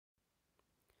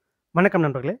வணக்கம்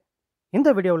நண்பர்களே. இந்த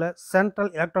வீடியோவில் சென்ட்ரல்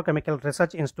எலக்ட்ரோகெமிக்கல்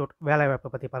ரிசர்ச் இன்ஸ்டியூட் வேலைவாய்ப்பை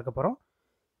பற்றி பார்க்க போகிறோம்.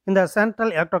 இந்த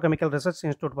சென்ட்ரல் எலக்ட்ரோகெமிக்கல் ரிசர்ச்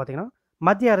இன்ஸ்டியூட் பார்த்திங்கன்னா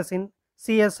மத்திய அரசின்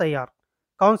CSIR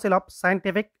council of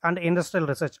scientific and industrial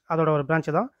research அதோட ஒரு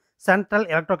பிரான்ச்சு தான் சென்ட்ரல்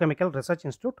எலக்ட்ரோகெமிக்கல் ரிசர்ச்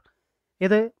இன்ஸ்டியூட்.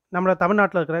 இது நம்ம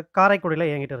தமிழ்நாட்டில் இருக்கிற காரைக்குடியில்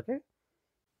இயங்கிட்டு இருக்குது.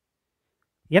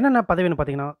 என்னென்ன பதவின்னு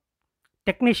பார்த்தீங்கன்னா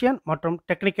டெக்னீஷியன் மற்றும்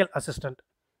டெக்னிக்கல் அசிஸ்டண்ட்.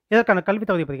 இதற்கான கல்வி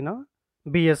தகுதி பார்த்திங்கன்னா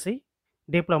B.Sc,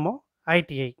 டிப்ளமோ,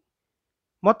 ITI.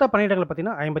 மொத்த பணியிடங்கள்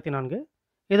பார்த்திங்கன்னா 54.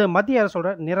 இது மத்திய அரசோட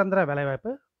நிரந்தர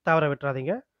வேலைவாய்ப்பு, தவற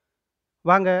விட்டுறாதீங்க.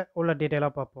 வாங்க உள்ள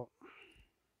டீட்டெயிலாக பார்ப்போம்.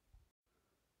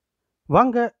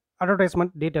 வாங்க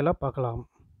அட்வர்டைஸ்மெண்ட் டீட்டெயிலாக பார்க்கலாம்.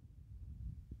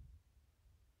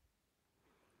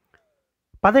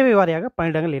 பதவி வாரியாக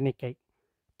பணியிடங்கள் எண்ணிக்கை.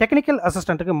 டெக்னிக்கல்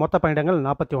அசிஸ்டண்ட்டுக்கு மொத்த பணியிடங்கள்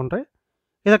 41.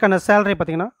 இதற்கான சேலரி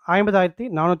பார்த்திங்கன்னா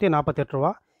 50,448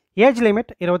 ரூபா. Age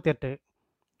limit 28.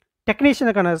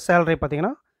 டெக்னீஷியனுக்கான சேலரி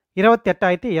பார்த்திங்கன்னா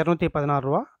 28,216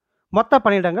 ரூபா. மொத்த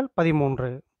பணியிடங்கள் 13.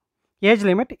 Age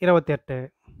limit 28.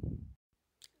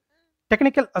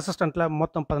 டெக்னிக்கல் அசிஸ்டண்ட்டில்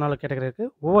மொத்தம் 14 கேட்டகரி இருக்குது.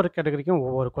 ஒவ்வொரு கேட்டகரிக்கும்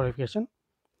ஒவ்வொரு குவாலிஃபிகேஷன்.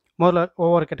 முதல்ல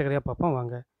ஒவ்வொரு கேட்டகரியாக பார்ப்போம்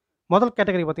வாங்க. முதல்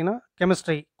கேட்டகரி பார்த்திங்கன்னா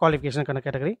கெமிஸ்ட்ரி குவாலிஃபிகேஷனுக்கான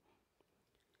கேட்டகரி.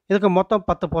 இதுக்கு மொத்தம்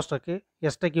 10 போஸ்ட் இருக்குது.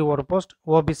 STக்கு ஒரு post,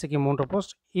 OBCக்கு 3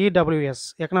 post, EWS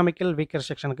economical weaker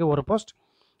செக்ஷனுக்கு ஒரு போஸ்ட்,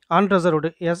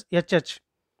 அன்ரிசர்வ்டு HH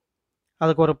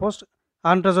அதுக்கு ஒரு போஸ்ட்,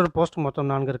 அன்ரிசர்வ்டு போஸ்ட் மொத்தம்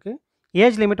 4 இருக்குது.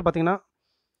 ஏஜ் லிமிட் பார்த்திங்கன்னா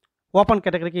ஓப்பன்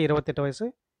கேட்டகரிக்கு 28 வயசு,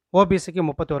 OBCக்கு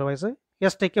 31 வயசு,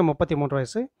 STக்கு 33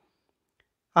 வயசு,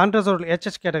 அன்ரிசர்வ்டு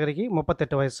HH கேட்டகரிக்கு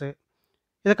 38 வயசு.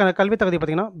 இதுக்கான கல்வி தகுதி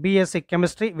பார்த்திங்கன்னா B.Sc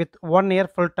chemistry with 1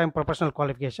 year full time professional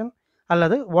qualification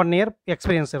அல்லது 1 இயர்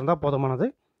எக்ஸ்பீரியன்ஸ் இருந்தால் போதுமானது.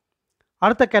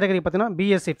 அடுத்த கேட்டகரி பார்த்திங்கன்னா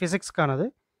B.Sc ஃபிசிக்ஸ்க்கானது.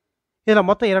 இதில்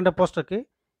மொத்தம் 2 போஸ்ட் இருக்குது.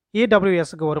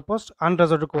 EWSக்கு ஒரு போஸ்ட்,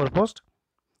 அன்ரிசர்வ்டுக்கு ஒரு போஸ்ட்.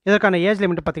 இதற்கான ஏஜ்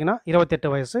லிமிட் பார்த்திங்கன்னா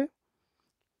 28 வயசு.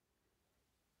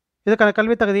 இதுக்கான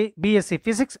கல்வி தகுதி B.Sc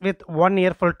physics with 1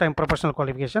 year full time professional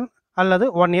qualification அல்லது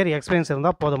 1 இயர் எக்ஸ்பீரியன்ஸ்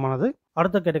இருந்தால் போதுமானது.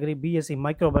 அடுத்த கேட்டகரி B.Sc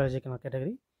மைக்ரோபயாலஜிக்கான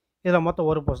கேட்டகரி. இதில் மொத்தம்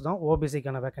ஒரு போஸ்ட் தான்,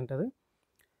 OBCக்கான வேக்கண்ட் அது.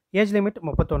 ஏஜ் லிமிட்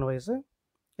 31 வயசு.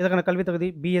 இதற்கான கல்வி தகுதி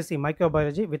B.Sc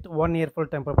microbiology with 1 year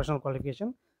full time professional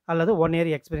qualification அல்லது 1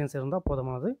 இயர் எக்ஸ்பீரியன்ஸ் இருந்தால்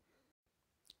போதுமானது.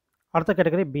 அடுத்த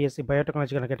கேட்டகரி B.Sc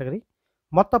பயோடெக்னாலஜிக்கான கேட்டகரி.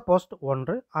 மொத்த போஸ்ட்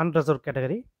 1, அன்ரிசர்வ்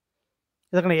கேட்டகரி.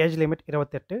 இதற்கான ஏஜ் லிமிட்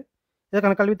 28.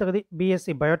 இதற்கான கல்வி தகுதி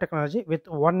B.Sc biotechnology with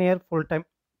 1 year full time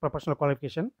professional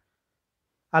qualification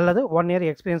அல்லது 1 இயர்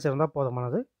எக்ஸ்பீரியன்ஸ் இருந்தால்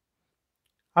போதுமானது.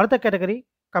 அடுத்த கேட்டகரி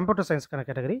கம்ப்யூட்டர் சயின்ஸ்க்கான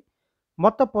கேட்டகரி.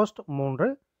 மொத்த போஸ்ட் 3,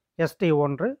 ST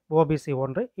 1, OBC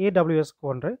 1, EWSக்கு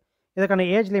 1. இதற்கான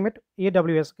ஏஜ் லிமிட்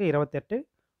EWSக்கு 28,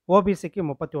 OBCக்கு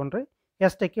 31,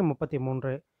 STக்கு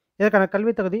 33. இதற்கான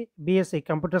கல்வி தகுதி B.Sc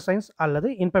கம்ப்யூட்டர் சயின்ஸ் அல்லது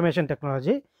information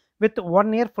technology with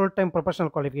 1 year full time professional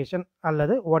qualification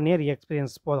அல்லது 1 இயர்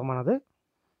எக்ஸ்பீரியன்ஸ் போதுமானது.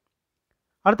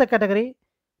 அடுத்த கேட்டகரி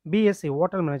B.Sc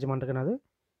ஹோட்டல் மேனேஜ்மெண்ட்டுக்குனது.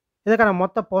 இதற்கான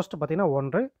மொத்த போஸ்ட் பார்த்திங்கன்னா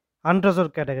 1,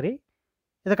 அன்ரிசர்வ் கேட்டகரி.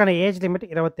 இதற்கான ஏஜ் லிமிட்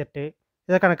 28.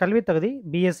 இதற்கான கல்வி தகுதி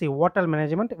B.Sc hotel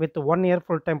management with 1 year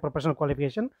full time professional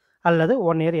qualification அல்லது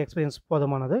 1 இயர் எக்ஸ்பீரியன்ஸ்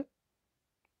போதுமானது.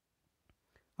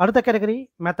 அடுத்த கேட்டகரி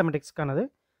மேத்தமெட்டிக்ஸ்க்கானது.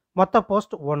 மொத்த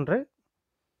போஸ்ட் 1.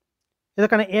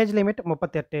 இதற்கான ஏஜ் லிமிட்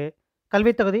 38.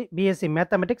 கல்வி தகுதி B.Sc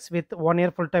mathematics with 1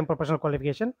 year full time professional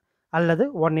qualification அல்லது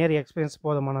 1 இயர் எக்ஸ்பீரியன்ஸ்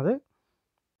போதுமானது.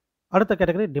 அடுத்த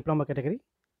கேட்டகரி டிப்ளமா கேட்டகரி.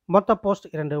 மொத்த போஸ்ட்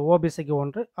 2, OBCக்கு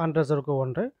 1, அன்ரிசர்வ்க்கு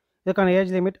 1. இதற்கான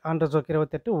ஏஜ் லிமிட் அன்ரிசர்வ்க்கு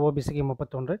 28, OBCக்கு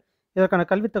 31. இதற்கான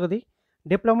கல்வி தகுதி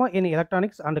diploma in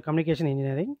electronics and communication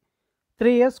engineering.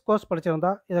 3 years course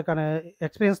படிச்சிருந்தால் இதற்கான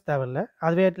எக்ஸ்பீரியன்ஸ் தேவையில்லை.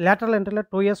 அதுவே lateral என்ட்ரியில்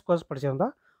 2 years course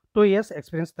படிச்சிருந்தால் 2 years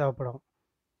experience தேவைப்படும்.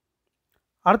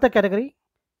 அடுத்த category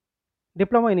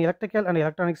diploma in electrical and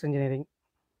electronics engineering.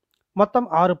 மொத்தம்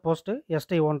 6 போஸ்ட்டு.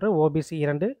 ST 1, OBC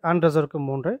 2, அன்ரிசர்வ்க்கு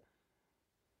 3.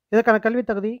 இதற்கான கல்வி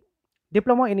தகுதி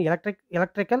diploma in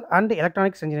electrical and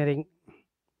electronics engineering.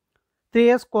 3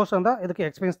 years course இருந்தால் இதுக்கு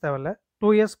எக்ஸ்பீரியன்ஸ் தேவையில்லை.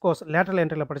 2 years course lateral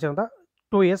என்ட்ரியில் படிச்சிருந்தால்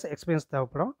 2 years experience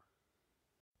தேவைப்படும்.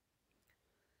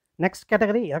 Next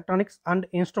category electronics and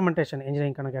instrumentation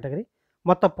இன்ஜினியரிங்கான category.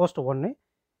 மொத்த போஸ்ட் 1.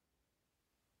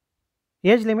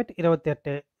 Age limit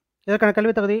 28. இதற்கான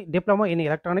கல்வி தகுதி diploma in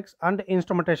electronics and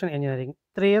instrumentation engineering.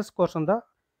 3 years course இருந்தால்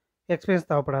experience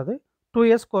தேவைப்படாது. 2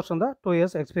 இயர்ஸ் கோர்ஸ் இருந்தால் 2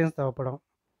 இயர்ஸ் எக்ஸ்பீரியன்ஸ் தேவைப்படும்.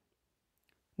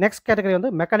 நெக்ஸ்ட் கேட்டகரி வந்து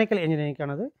மெக்கானிக்கல்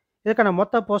இன்ஜினியரிங்கானது. இதுக்கான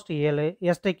மொத்த போஸ்ட் 7,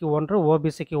 STக்கு 1,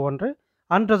 OBCக்கு 1,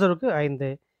 அன்ரிசர்வ்க்கு 5.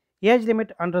 Age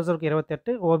limit அன்ரிசர்வ்க்கு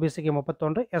 28, OBCக்கு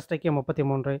 31, STக்கு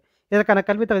 33. இதற்கான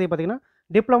கல்வி தகுதி பார்த்திங்கன்னா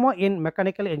diploma in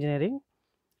mechanical engineering.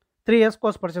 3 years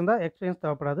course படிச்சிருந்தால் experience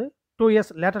தேவைப்படாது. 2 years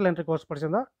lateral entry course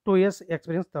படிச்சிருந்தால் 2 years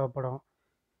experience தேவைப்படும்.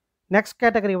 நெக்ஸ்ட்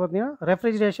கேட்டகரி பார்த்திங்கன்னா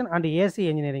ரெஃப்ரிஜரேஷன் அண்ட் AC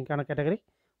இன்ஜினியரிங்கான கேட்டகரி.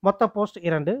 மொத்த post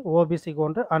 2, OBCக்கு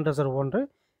 1, unreserved 1.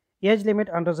 Age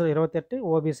limit under 28,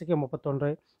 ஓபிசிக்கு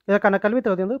 31. இதற்கான கல்வி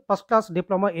தகுதி வந்து first class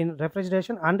diploma in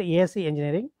refrigeration and AC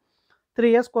engineering.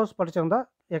 3 years course படிச்சிருந்தா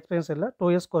experience இல்லை,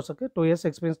 2 இயர்ஸ் கோர்ஸுக்கு 2 இயர்ஸ்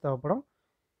எக்ஸ்பீரியன்ஸ் தேவைப்படும்.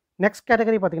 நெக்ஸ்ட்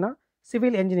கேட்டகரி பார்த்தீங்கன்னா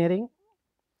சிவில் இன்ஜினியரிங்.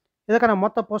 இதற்கான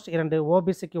மொத்த post 2,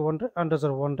 ஓபிசிக்கு 1,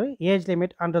 under 1. Age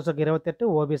limit under 28,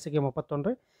 ஓபிசிக்கு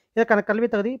 31. இதற்கான கல்வி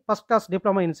தகுதி first class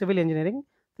diploma in civil engineering.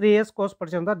 3 years course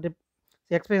படிச்சிருந்தா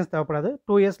எக்ஸ்பீரியன்ஸ் தேவைப்படாது.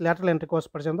 2 இயர்ஸ் லேட்டரல் என்ட்ரி கோர்ஸ்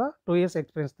படிச்சிருந்தா 2 இயர்ஸ்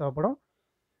எக்ஸ்பீரியன்ஸ் தேவைப்படும்.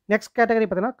 நெக்ஸ்ட் கேட்டகரி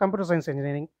பார்த்தீங்கன்னா கம்ப்யூட்டர் சயின்ஸ்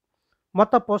இன்ஜினியரிங்.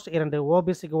 மொத்த post 2,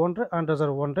 ஓபிசிக்கு 1,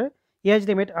 under 1. Age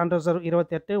limit under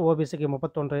 28, ஓபிசிக்கு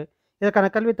 31. இதற்கான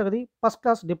கல்வி தகுதி first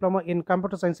class diploma in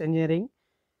computer science engineering.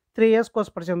 3 years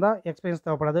course படிச்சிருந்தா எக்ஸ்பீரியன்ஸ்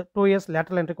தேவைப்படாது. 2 இயர்ஸ்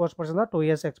லேட்டரல் என்ட்ரி கோர்ஸ் படிச்சிருந்தா 2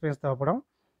 இயர்ஸ் எக்ஸ்பீரியன்ஸ் தேவைப்படும்.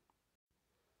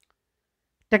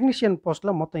 டெக்னீஷியன்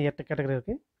போஸ்ட்டில் மொத்தம் 8 கேட்டகரி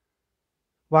இருக்குது.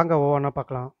 வாங்க ஒவ்வொன்றா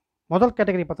பார்க்கலாம். முதல்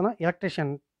கேட்டகரி பார்த்தோன்னா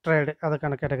எலக்ட்ரிஷியன் ட்ரேடு,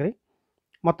 அதுக்கான கேட்டகரி.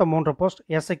 மொத்தம் 3 போஸ்ட்.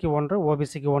 எஸ்சிக்கு 1,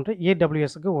 ஓபிசிக்கு 1,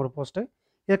 இடபிள்யூஎஸ்க்கு 1 போஸ்ட்டு.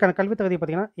 இதற்கான கல்வி தகுதி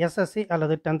பார்த்தீங்கன்னா எஸ்எஸ்சி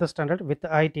அல்லது 10th standard with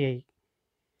ITI.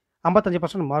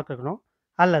 55% mark இருக்கணும்.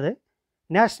 அல்லது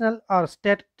national R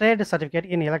state trade certificate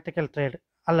in electrical trade,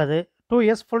 அல்லது 2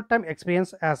 years full time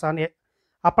experience as on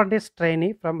apprentice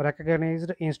trainee from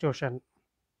recognised institution.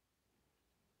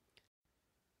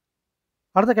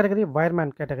 அடுத்த கேட்டகரி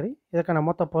வயர்மேன் கேட்டகரி. இதற்கான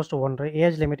மொத்த போஸ்ட் 1,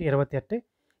 ஏஜ் லிமிட் 28.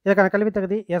 இதற்கான கல்வி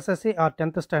தகுதி SSC R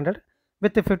 10th standard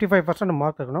with 55%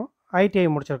 mark இருக்கணும். ITI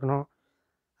முடிச்சிருக்கணும்.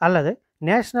 அல்லது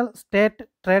national state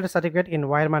trade certificate in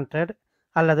wireman trade,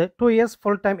 அல்லது 2 years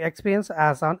full time experience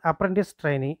as on apprentice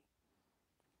trainee.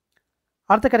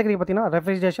 அடுத்த கேட்டகரி பார்த்தீங்கன்னா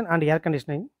ரெஃப்ரிஜரேஷன் அண்ட் ஏர்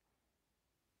கண்டிஷனிங்.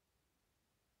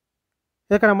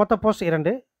 இதற்கான மொத்த போஸ்ட்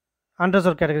 2,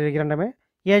 அண்டர் கேட்டகரி இரண்டுமே.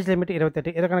 Age limit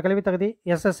 28. இதற்கான கல்வி தகுதி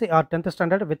SSC R 10th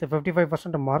standard with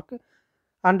 55% mark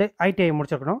and ITI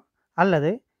முடிச்சிருக்கணும்.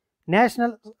 அல்லது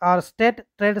national R state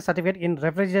trade certificate in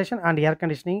refrigeration and air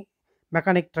conditioning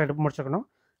mechanic trade முடிச்சிருக்கணும்.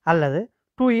 அல்லது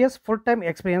 2 years full time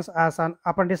experience as on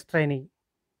apprentice trainee.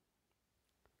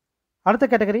 அடுத்த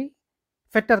category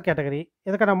fitter category.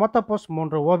 இதற்கான மொத்த post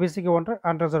 3, ஓபிசிக்கு 1,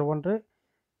 under 1,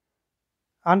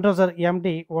 under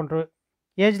empty 1.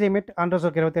 Age limit under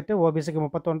 28, ஓபிசிக்கு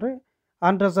 31,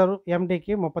 under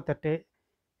எம்டிக்கு 38.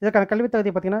 இதற்கான கல்வி தகுதி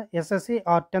பார்த்தீங்கன்னா SSC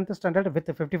R 10th standard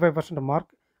with 55%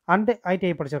 mark and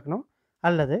ITI படிச்சிருக்கணும்.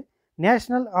 அல்லது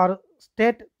national R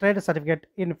state trade certificate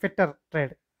in fitter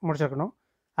trade முடிச்சிருக்கணும்.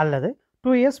 அல்லது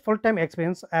 2 years full time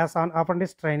experience as on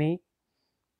apprentice trainee.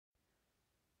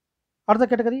 அடுத்த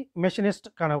category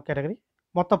மெஷினிஸ்ட்கான category.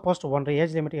 மொத்த போஸ்ட் 1,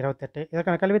 ஏஜ் லிமிட் 28.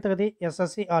 இதற்கான கல்வி தகுதி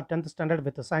SSC R 10th standard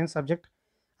with science subject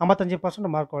 55%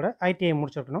 மார்க்கோட ITI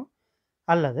முடிச்சிருக்கணும்.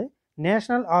 அல்லது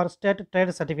national R state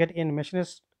trade certificate in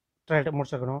machinist trade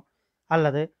முடிச்சிருக்கணும்.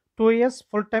 அல்லது 2 years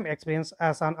full time experience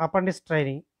as on apprentice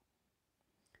trainee.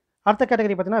 அடுத்த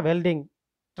கேட்டகரி பார்த்தீங்கன்னா வெல்டிங்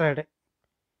ட்ரேடு.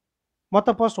 மொத்த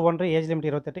போஸ்ட் 1, ஏஜ் லிமிட்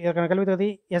 28. இதற்கான கல்வி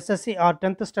தகுதி SSC R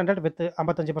 10th standard with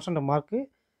 55% mark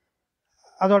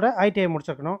அதோட ஐடிஐ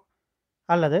முடிச்சிருக்கணும்.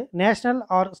 அல்லது national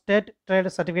R state trade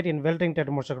certificate in welding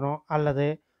trade முடிச்சிருக்கணும். அல்லது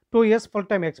 2 years full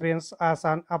time experience as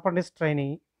on apprentice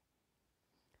trainee.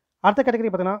 அடுத்த கேட்டகரி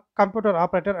பார்த்தீங்கன்னா computer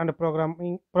operator and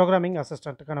programming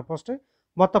அசிஸ்டண்ட்டுக்கான post.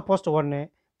 மொத்த போஸ்ட் 1,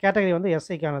 கேட்டகரி வந்து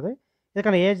எஸ்சிக்கானது.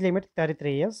 இதுக்கான ஏஜ் லிமிட்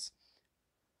 33 இயர்ஸ்.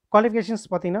 குவாலிஃபிகேஷன்ஸ்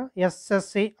பார்த்தீங்கன்னா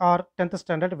SSC R 10th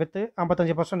standard with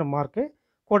 55% mark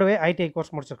கூடவே ITI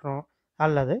course முடிச்சிருக்கணும்.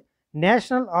 அல்லது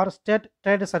national R state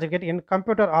trade certificate in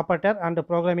computer operator and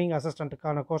programming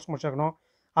அசிஸ்டண்ட்டுக்கான course முடிச்சிருக்கணும்.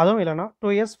 அதுவும் இல்லைனா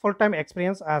 2 years full time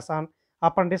experience as on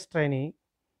apprentice trainee.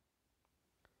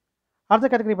 அடுத்த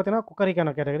category பார்த்தீங்கன்னா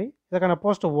குக்கரிக்கான category. இதற்கான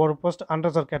post 1 post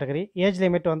under category. Age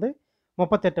limit வந்து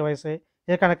 38 வயசு.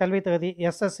 இதற்கான கல்வி தகுதி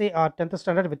SSC R 10th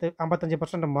standard with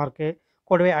 55% mark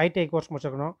கூடவே ஐடிஐ கோர்ஸ்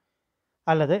முடிச்சிருக்கணும்.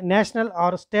 அல்லது national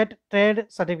R state trade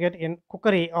certificate in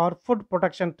cookery R food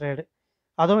production trade,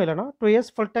 அதுவும் இல்லைனா 2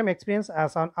 years full time experience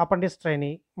as on apprentice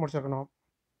trainee முடிச்சிருக்கணும்.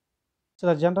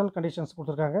 சில ஜென்ரல் கண்டிஷன்ஸ்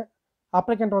கொடுத்துருக்காங்க.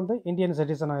 அப்ளிகண்ட் வந்து இந்தியன்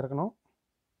சிட்டிசனாக இருக்கணும்.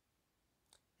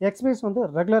 எக்ஸ்பீரியன்ஸ் வந்து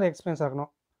ரெகுலர் எக்ஸ்பீரியன்ஸாக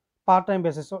இருக்கணும். Part time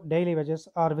பேசிஸோ daily wages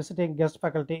R visiting guest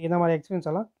faculty இந்த மாதிரி எக்ஸ்பீரியன்ஸ்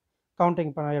எல்லாம்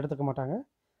கவுண்டிங் பண்ண எடுத்துக்க மாட்டாங்க.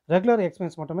 ரெகுலர்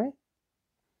எக்ஸ்பீரியன்ஸ் மட்டுமே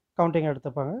கவுண்டிங்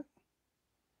எடுத்துப்பாங்க.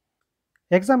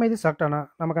 எக்ஸாம் எழுதி செலக்ட் ஆனால்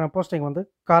நமக்கான போஸ்டிங் வந்து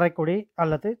காரைக்குடி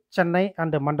அல்லது சென்னை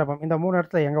அண்டு மண்டபம் இந்த 3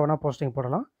 இடத்துல எங்கே வேணால் போஸ்டிங்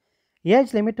போடலாம்.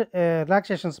 ஏஜ் லிமிட்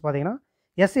ரிலாக்ஸேஷன்ஸ் பார்த்தீங்கன்னா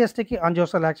எஸ்சி எஸ்டிக்கு 5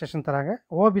 வருஷம் ரிலாக்ஸேஷன் தராங்க.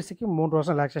 ஓபிசிக்கு 3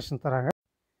 வருஷம் ரிலாக்ஸேஷன் தராங்க.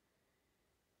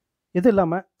 இது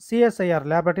இல்லாமல் CSIR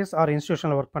லேபரேட்டரிஸ் ஆர்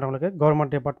இன்ஸ்டியூஷனில் ஒர்க் பண்ணவங்களுக்கு,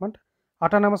 government department,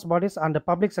 autonomous bodies and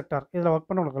public sector இதில் ஒர்க்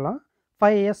பண்ணவங்களுக்கெல்லாம்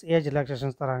 5 இயர்ஸ் ஏஜ்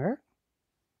ரிலாக்ஸேஷன்ஸ் தராங்க.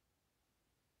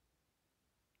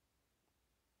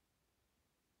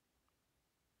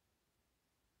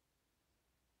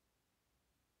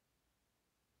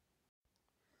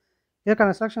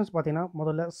 இதுக்கான செலெக்ஷன்ஸ் பார்த்தீங்கன்னா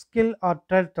முதல்ல ஸ்கில் ஆர்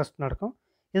ட்ரேட் டெஸ்ட் நடக்கும்.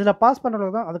 இதில் பாஸ்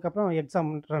பண்ணுறவங்க தான் அதுக்கப்புறம் எக்ஸாம்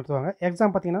நடத்துவாங்க.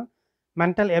 எக்ஸாம் பார்த்தீங்கன்னா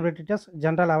mental ability test,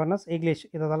 general awareness, English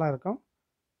இதெல்லாம் இருக்கும்.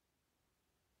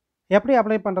 எப்படி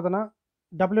அப்ளை பண்ணுறதுன்னா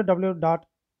www.CECRI.res.in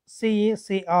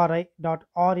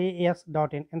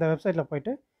இந்த வெப்சைட்டில்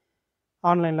போய்ட்டு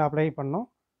ஆன்லைனில் அப்ளை பண்ணணும்.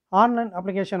 ஆன்லைன்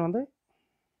அப்ளிகேஷன் வந்து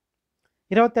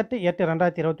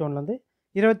 28/8/2021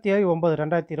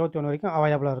 27/9/2021 வரைக்கும்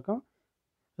அவைலபிளாக இருக்கும்.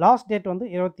 லாஸ்ட் டேட் வந்து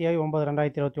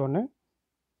 27/9/2021.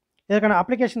 இதற்கான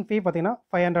அப்ளிகேஷன் ஃபீ பார்த்தீங்கன்னா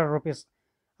 ₹500.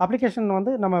 அப்ளிகேஷன்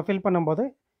வந்து நம்ம ஃபில் பண்ணும்போது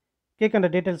கீழ்கண்ட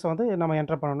டீட்டெயில்ஸ் வந்து நம்ம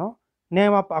என்டர் பண்ணணும்.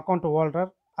 Name of account holder,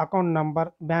 account number,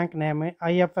 bank name,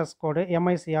 IFS code,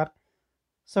 MICR,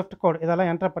 Swift கோடு இதெல்லாம்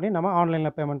என்டர் பண்ணி நம்ம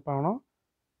ஆன்லைனில் பேமெண்ட் பண்ணணும்.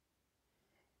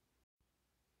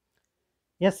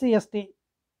 SC ST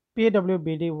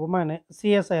PWBD woman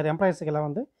CSIR எம்ப்ளாயிஸுக்கெல்லாம்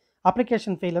வந்து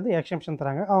அப்ளிகேஷன் ஃபீலேருந்து எக்ஸம்ஷன்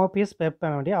தராங்க. அவங்க ஃபீஸ் பே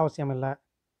பண்ண வேண்டிய அவசியம் இல்லை.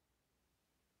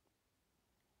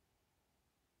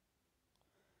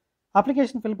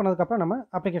 அப்ளிகேஷன் ஃபில் பண்ணதுக்கப்புறம் நம்ம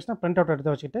அப்ளிகேஷனை பிரிண்ட் அவுட்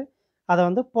எடுத்து வச்சுக்கிட்டு அதை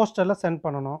வந்து போஸ்டரில் சென்ட்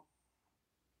பண்ணணும்.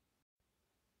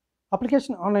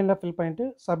 அப்ளிகேஷன் ஆன்லைனில் ஃபில் பண்ணிவிட்டு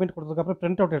சப்மிட் கொடுத்ததுக்கப்புறம்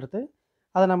பிரிண்ட் அவுட் எடுத்து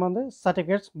அதை நம்ம வந்து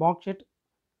certificates, mark sheet,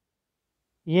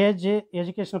 age,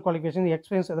 educational qualification,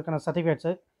 experience இதுக்கான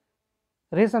certificates,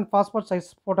 recent passport size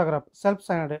photograph, self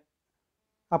signed,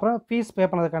 அப்புறம் ஃபீஸ் பே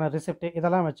பண்ணதுக்கான ரிசிப்ட்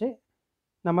இதெல்லாம் வச்சு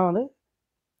நம்ம வந்து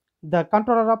த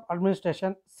controller of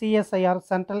administration CSIR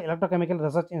central electrochemical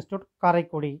research institute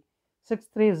Karaikudi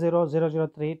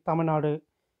 630003 Tamil Nadu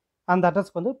அந்த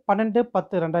அட்ரஸ்க்கு வந்து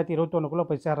 12/10/2021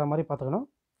 போய் சேர்ற மாதிரி பார்த்துக்கணும்.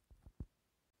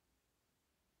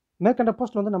 மேற்கண்ட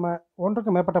போஸ்ட்டில் வந்து நம்ம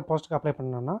ஒன்றுக்கு மேற்பட்ட போஸ்ட்டுக்கு அப்ளை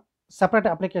பண்ணோம்னா செப்பரேட்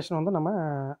அப்ளிகேஷன் வந்து நம்ம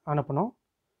அனுப்பணும்.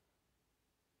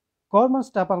 கவர்மெண்ட்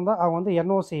ஸ்டாஃபாக இருந்தால் அவங்க வந்து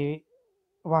NOC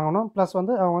வாங்கணும். ப்ளஸ்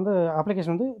வந்து அவங்க வந்து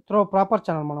அப்ளிகேஷன் வந்து ப்ராப்பர்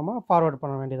சேனல் மூலமாக ஃபார்வேர்ட்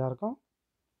பண்ண வேண்டியதாக இருக்கும்.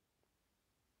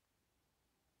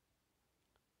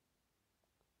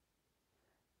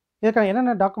 இதுக்கான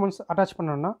என்னென்ன டாக்குமெண்ட்ஸ் அட்டாச்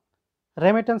பண்ணணும்னா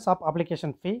remittance of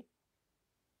application fee,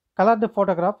 coloured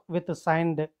photograph with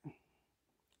signed,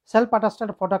 self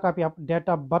attested ஃபோட்டோகாப்பி of date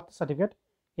of birth certificate,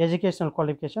 educational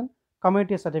qualification,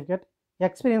 community certificate,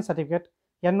 experience certificate,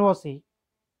 NOC,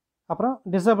 அப்புறம்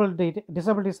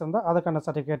டிசபிலிட்டிஸ் இருந்தால் அதுக்கான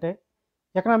சர்டிஃபிகேட்டு,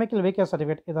 எக்கனாமிக்கல் வீக்கர்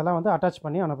சர்டிஃபிகேட் இதெல்லாம் வந்து அட்டாச்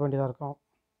பண்ணி அனுப்ப வேண்டியதாக இருக்கும்.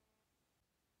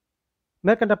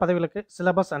 மேற்கண்ட பதவிகளுக்கு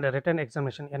சிலபஸ் அண்ட் ரிட்டன்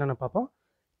எக்ஸாமினேஷன் என்னென்னு பார்ப்போம்.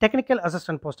 டெக்னிக்கல்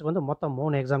அசிஸ்டன்ட் போஸ்ட்டுக்கு வந்து மொத்தம்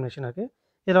 3 எக்ஸாமினேஷன் இருக்குது.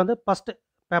 இதில் வந்து ஃபஸ்ட்டு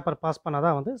பேப்பர் பாஸ் பண்ணால்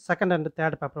தான் வந்து செகண்ட் அண்ட்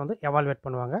தேர்ட் பேப்பர் வந்து எவால்வேட்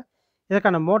பண்ணுவாங்க.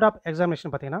 இதுக்கான மோட் ஆஃப்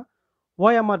எக்ஸாமினேஷன் பார்த்தீங்கன்னா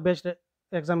OMR பேஸ்டு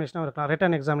எக்ஸாமினேஷனாகவும் இருக்கலாம்,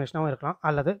 ரிட்டன் எக்ஸாமினேஷனாகவும் இருக்கலாம்,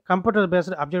 அல்லது கம்ப்யூட்டர்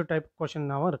பேஸ்டு அப்ஜெக்டிவ் டைப்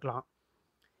கொஷினாகவும் இருக்கலாம்.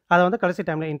 அதை வந்து கடைசி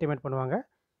டைமில் இன்டிமேட் பண்ணுவாங்க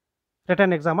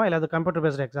ரிட்டன் எக்ஸாமா இல்லை கம்ப்யூட்டர்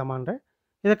பேஸ்டு எக்ஸாமான்னு.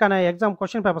 இதுக்கான எக்ஸாம்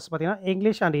கொஷின் பேப்பர்ஸ் பார்த்தீங்கன்னா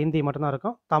இங்கிலீஷ் அண்ட் ஹிந்தி மட்டும்தான்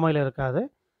இருக்கும், தமிழ் இருக்காது.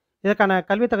 இதுக்கான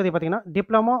கல்வி தகுதி பார்த்தீங்கன்னா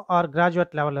டிப்ளமோ ஆர்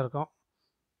கிராஜுவேட் லெவலில் இருக்கும்.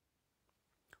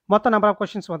 மொத்தம் நம்பர் ஆஃப்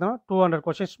கொஷின்ஸ் பார்த்தீங்கன்னா 200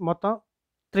 கொஷின்ஸ், மொத்தம்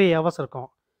 3 ஹவர்ஸ் இருக்கும்.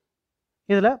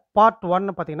 இதில் பார்ட்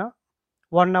 1 பார்த்தீங்கன்னா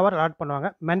 1 ஹவர் அலாட் பண்ணுவாங்க.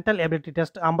 மென்டல் எபிலிட்டி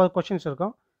டெஸ்ட் 50 கொஷின்ஸ்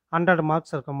இருக்கும், 100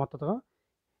 மார்க்ஸ் இருக்கும் மொத்தத்துக்கும்.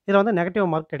 இதில் வந்து நெகட்டிவ்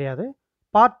மார்க் கிடையாது.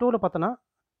 பார்ட் 2ல் பார்த்தோன்னா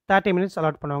 30 மினிட்ஸ்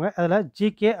அலாட் பண்ணுவாங்க. அதில்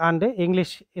GK அண்டு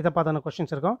இங்கிலீஷ் இதை பார்த்தான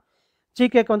கொஷின்ஸ் இருக்கும்.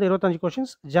 GKக்கு வந்து 25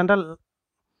 கொஷின்ஸ்,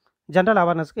 ஜென்ரல்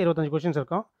அவேர்னஸ்க்கு 25 கொஷின்ஸ்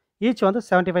இருக்கும். ஈச் வந்து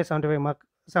 75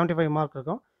 மார்க்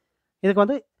இருக்கும். இதுக்கு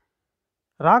வந்து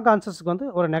ராங் ஆன்சர்ஸுக்கு வந்து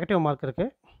ஒரு நெகட்டிவ் மார்க் இருக்குது.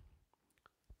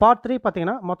 பார்ட் 3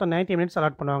 பார்த்தீங்கன்னா மொத்தம் 90 மினிட்ஸ்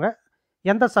அலாட் பண்ணுவாங்க.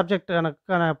 எந்த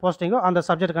சப்ஜெக்டுக்கான போஸ்டிங்கோ அந்த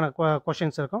சப்ஜெக்டுக்கான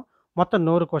கொஷின்ஸ் இருக்கும். மொத்தம்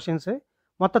 100 கொஷின்ஸு,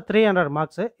 மொத்தம் 300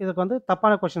 மார்க்ஸு. இதுக்கு வந்து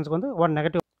தப்பான கொஷின்ஸுக்கு வந்து 1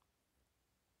 நெகட்டிவ்.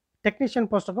 டெக்னீஷியன்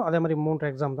போஸ்ட்டுக்கும் அதே மாதிரி 3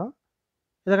 எக்ஸாம் தான்.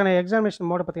 இதுக்கான எக்ஸாமினேஷன்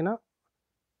மோடு பார்த்தீங்கன்னா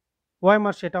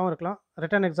OMR ஷீட்டாகவும் இருக்கலாம்,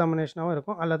 ரிட்டன் எக்ஸாமினேஷனாகவும்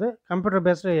இருக்கும், அல்லது கம்ப்யூட்டர்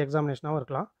பேஸ்டு எக்ஸாமினேஷனாகவும்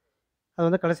இருக்கலாம். அது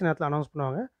வந்து கடைசி நேரத்தில் அனௌன்ஸ்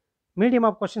பண்ணுவாங்க. மீடியம்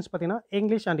ஆஃப் கொஷின்ஸ் பார்த்தீங்கன்னா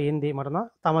இங்கிலீஷ் அண்ட் ஹிந்தி மட்டும்தான்,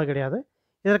 தமிழ் கிடையாது.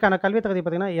 இதற்கான கல்வி தகுதி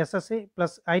பார்த்தீங்கன்னா SSC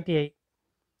plus ITI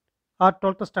R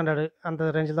 12th standard அந்த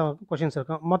ரேஞ்சில் தான் கொஷின்ஸ்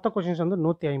இருக்கும். மொத்த கொஷின்ஸ் வந்து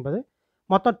 150,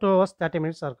 மொத்தம் 2 ஹவர்ஸ் 30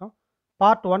 மினிட்ஸ் இருக்கும்.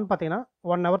 பார்ட் 1 பார்த்தீங்கன்னா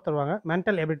 1 ஹவர் தருவாங்க.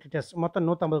 மென்டல் எபிலிட்டி டெஸ்ட் மொத்தம்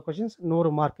 150 கொஷின்ஸ்,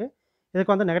 100 மார்க்கு.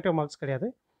 இதுக்கு வந்து நெகட்டிவ் மார்க்ஸ் கிடையாது.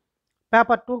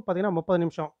 பேப்பர் 2 பார்த்தீங்கன்னா 30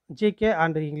 நிமிஷம், GK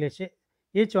அண்ட் இங்கிலீஷு.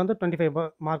 ஈச் வந்து 25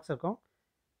 மார்க்ஸ் இருக்கும்.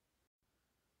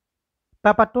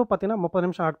 பேப்பர் 2 பார்த்தீங்கன்னா 30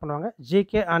 நிமிஷம் ஆட் பண்ணுவாங்க.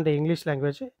 GK and English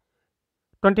language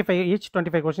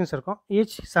 25 questions இருக்கும்.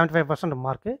 Each 75%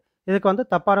 mark. இதுக்கு வந்து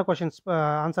தப்பான கொஷின்ஸ்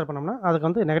ஆன்சர் பண்ணோம்னா அதுக்கு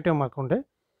வந்து நெகட்டிவ் மார்க் உண்டு.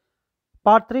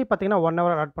 பார்ட் 3 பார்த்தீங்கன்னா 1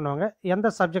 ஹவர் ஆட் பண்ணுவாங்க. எந்த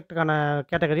சப்ஜெக்ட்டுக்கான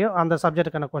கேட்டகரியோ அந்த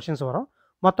சப்ஜெக்ட்டுக்கான கொஷின்ஸ் வரும்.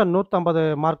 மொத்தம் 150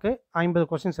 மார்க்கு, 50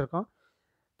 கொஷின்ஸ் இருக்கும்.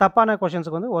 தப்பான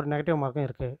கொஷின்ஸுக்கு வந்து ஒரு நெகட்டிவ் மார்க்கும்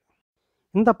இருக்குது.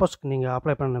 இந்த போஸ்ட்டுக்கு நீங்கள்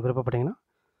அப்ளை பண்ண விருப்பப்பட்டீங்கன்னா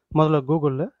முதல்ல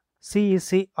கூகுளில்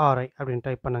CECRI அப்படின்னு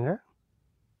டைப் பண்ணுங்கள்.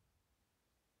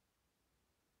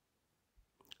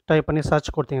 டைப் பண்ணி சர்ச்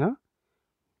கொடுத்தீங்கன்னா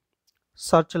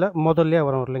சர்ச்சில் முதல்ல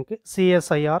வரும் ஒரு லிங்க்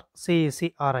CSIR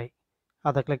CECRI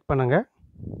அதை கிளிக் பண்ணுங்கள்.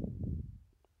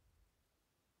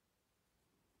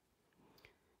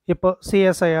 இப்போ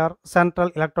CSIR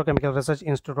central electrochemical research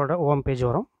இன்ஸ்டியூட்டோட home page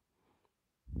வரும்.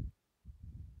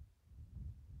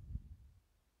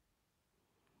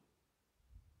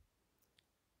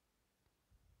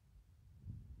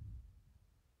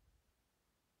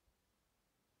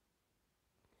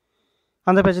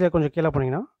 அந்த பேஜில் கொஞ்சம் கீழே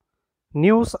போனீங்கன்னா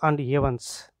நியூஸ் அண்ட் ஈவெண்ட்ஸ்,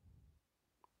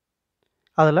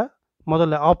 அதில்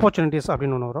முதல்ல ஆப்பர்ச்சுனிட்டிஸ்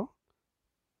அப்படின்னு ஒன்று வரும்.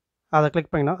 அதை கிளிக்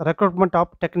பண்ணிங்கன்னா recruitment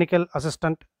of technical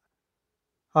assistant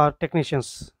R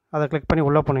technicians அதை கிளிக் பண்ணி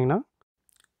உள்ளே போனீங்கன்னா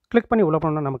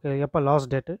நமக்கு எப்போ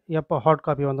லாஸ்ட் டேட்டு, எப்போ ஹார்ட்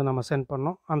காப்பி வந்து நம்ம சென்ட்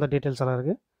பண்ணோம், அந்த டீட்டெயில்ஸ் எல்லாம்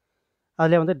இருக்குது.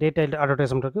 அதிலே வந்து டீட்டெயில்டு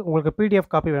அட்வர்டைஸ்மெண்ட் இருக்குது. உங்களுக்கு PDF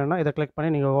காப்பி வேணும்னா இதை கிளிக்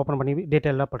பண்ணி நீங்கள் ஓப்பன் பண்ணி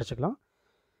டீட்டெயிலாக படிச்சுக்கலாம்.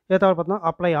 இதை தவிர பார்த்தீங்கன்னா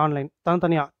அப்ளை ஆன்லைன்,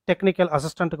 தனித்தனியாக டெக்னிக்கல்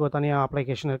அசிஸ்டண்ட்டுக்கு ஒரு தனியாக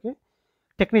அப்ளிகேஷன் இருக்குது,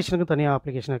 டெக்னீஷியனுக்கு தனியாக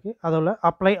அப்ளிகேஷன் இருக்குது. அதில்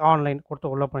அப்ளை ஆன்லைன் கொடுத்து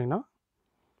உள்ளே போனீங்கன்னா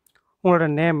உங்களோட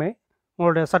நேமு,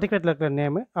 உங்களோட சர்டிஃபிகேட்டில் இருக்கிற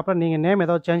நேமு, அப்புறம் நீங்கள் நேம்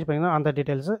ஏதாவது சேஞ்ச் பண்ணிங்கன்னா அந்த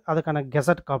டீட்டெயில்ஸு, அதுக்கான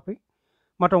கெசட் காப்பி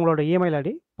மற்றும் உங்களோட email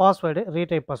ID, password,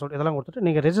 retype password இதெல்லாம் கொடுத்துட்டு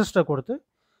நீங்கள் ரெஜிஸ்டர் கொடுத்து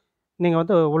நீங்கள்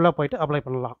வந்து உள்ளே போய்ட்டு அப்ளை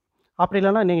பண்ணலாம். அப்படி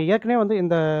இல்லைனா நீங்கள் ஏற்கனவே வந்து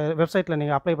இந்த வெப்சைட்டில்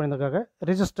நீங்கள் அப்ளை பண்ணியிருக்காக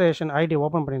ரிஜிஸ்ட்ரேஷன் ஐடி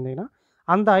ஓப்பன் பண்ணியிருந்தீங்கன்னா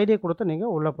அந்த ஐடியை கொடுத்து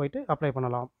நீங்கள் உள்ளே போய்ட்டு அப்ளை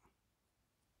பண்ணலாம்.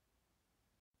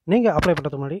 நீங்கள் அப்ளை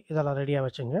பண்ணுறதுக்கு முன்னாடி இதெல்லாம் ரெடியாக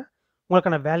வச்சுங்க.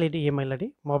 உங்களுக்கான valid email ID,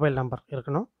 mobile number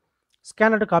இருக்கணும்.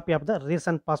 ஸ்கேனடு copy of the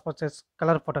recent passport size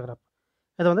colour photograph,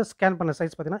 இது வந்து ஸ்கேன் பண்ண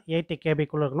சைஸ் பார்த்தீங்கன்னா 80 KB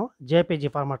இருக்கணும், JPG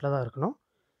ஃபார்மேட்டில் தான் இருக்கணும்.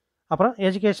 அப்புறம்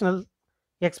educational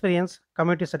experience,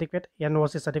 community certificate,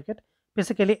 NOC certificate,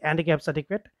 physically handicap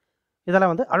certificate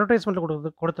இதெல்லாம் வந்து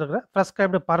அட்வர்டைஸ்மெண்ட்டில் கொடுத்துருக்குற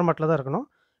ப்ரெஸ்கிரைப்டு ஃபார்மேட்டில் தான் இருக்கணும்.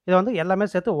 இதை வந்து எல்லாமே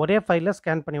சேர்த்து ஒரே ஃபைலில்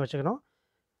ஸ்கேன் பண்ணி வச்சுக்கணும்.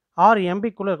 6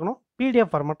 MBக்குள்ளே இருக்கணும். PDF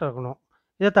ஃபார்மேட்டில் இருக்கணும்.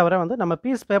 இதை தவிர வந்து நம்ம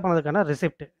ஃபீஸ் பே பண்ணதுக்கான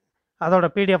ரிசிப்ட், அதோட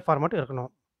PDF ஃபார்மேட் இருக்கணும்.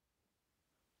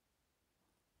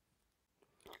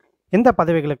 இந்த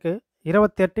பதவிகளுக்கு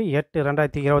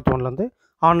 28/8/2021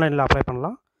 ஆன்லைனில் அப்ளை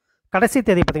பண்ணலாம். கடைசி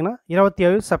தேதி பார்த்திங்கன்னா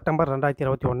 27 செப்டம்பர்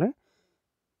 2021.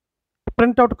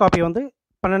 பிரிண்ட் அவுட் காப்பி வந்து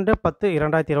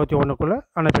 12/10/2021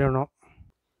 அனுப்பிடணும்.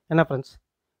 என்ன ஃப்ரெண்ட்ஸ்,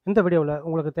 இந்த வீடியோவில்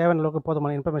உங்களுக்கு தேவையான அளவுக்கு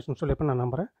போதுமான இன்ஃபர்மேஷன் சொல்லிப்போ நான்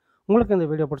நம்புகிறேன். உங்களுக்கு இந்த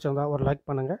வீடியோ பிடிச்சிருந்தா ஒரு லைக்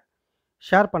பண்ணுங்கள்,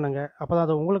 ஷேர் பண்ணுங்கள். அப்போ தான்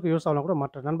அது உங்களுக்கு யூஸ் ஆகலாம், கூட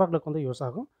மற்ற நண்பர்களுக்கு வந்து யூஸ்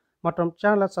ஆகும். மற்றும்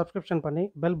சேனலை சப்ஸ்கிரிப்ஷன் பண்ணி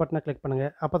பெல் பட்டனை கிளிக்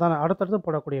பண்ணுங்கள். அப்போ தான் அடுத்தடுத்து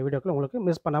போடக்கூடிய வீடியோக்கள் உங்களுக்கு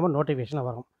மிஸ் பண்ணாமல் நோட்டிஃபிகேஷன்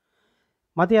வரும்.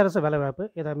 மத்திய அரசு வேலைவாய்ப்பு,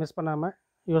 இதை மிஸ் பண்ணாமல்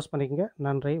யூஸ் பண்ணிக்கங்க.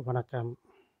 நன்றி, வணக்கம்.